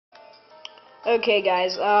Okay,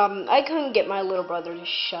 guys, I couldn't get my little brother to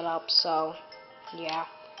shut up, so, yeah.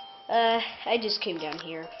 I just came down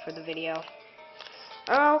here for the video.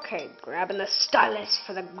 Okay, grabbing the stylus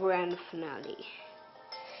for the grand finale.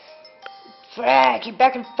 Frag, get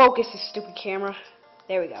back in focus, you stupid camera.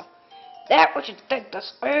 There we go. That what you think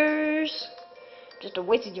this is? Just a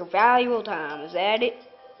waste of your valuable time, is that it?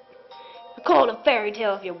 Call it a fairy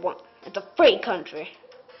tale if you want. It's a free country.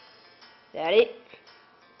 Is that it?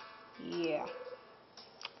 Yeah.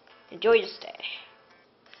 Enjoy your stay.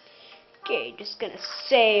 Okay, just gonna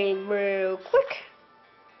say real quick.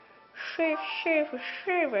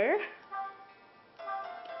 Shiver.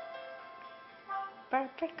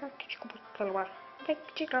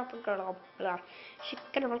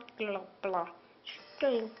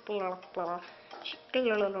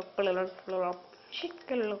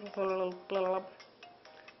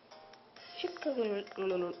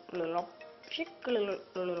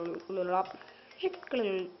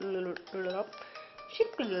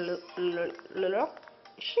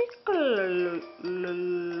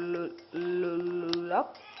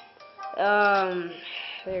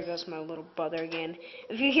 There goes my little brother again.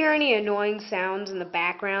 If you hear any annoying sounds in the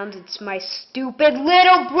background, it's my stupid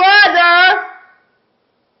little brother!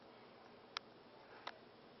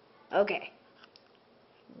 Okay.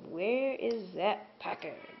 Where is that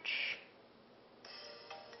package?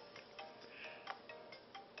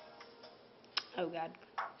 Oh god.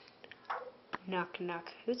 Knock,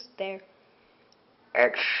 knock. Who's there?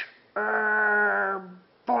 It's,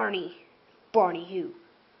 Barney. Barney who?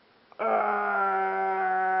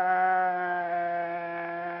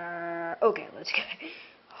 Okay, let's go.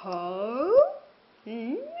 Huh?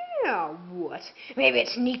 Now what? Maybe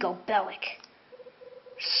it's Nico Bellic.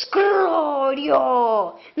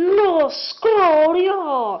 Scrodio! No,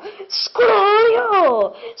 Scrodio!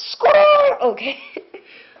 Scrodio! Scrodio! Okay.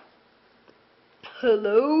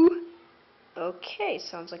 Hello? Okay,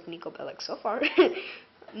 sounds like Nico Bellic so far.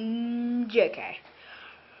 JK.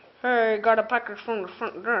 Hey, got a package from the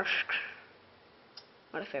front desk.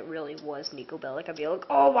 What if it really was Nico Bellic? I'd be like,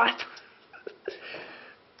 oh what?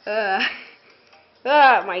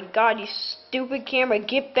 My god, you stupid camera.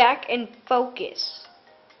 Get back and focus.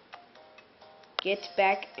 Get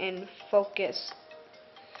back and focus.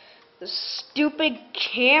 The stupid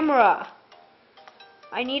camera.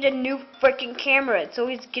 I need a new freaking camera. It's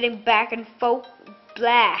always getting back and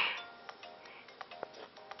blah.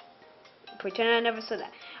 Pretend I never said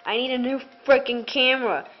that. I need a new freaking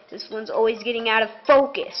camera. This one's always getting out of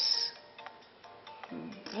focus.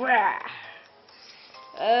 Blah.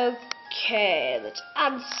 Okay, let's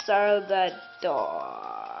answer the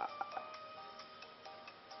door.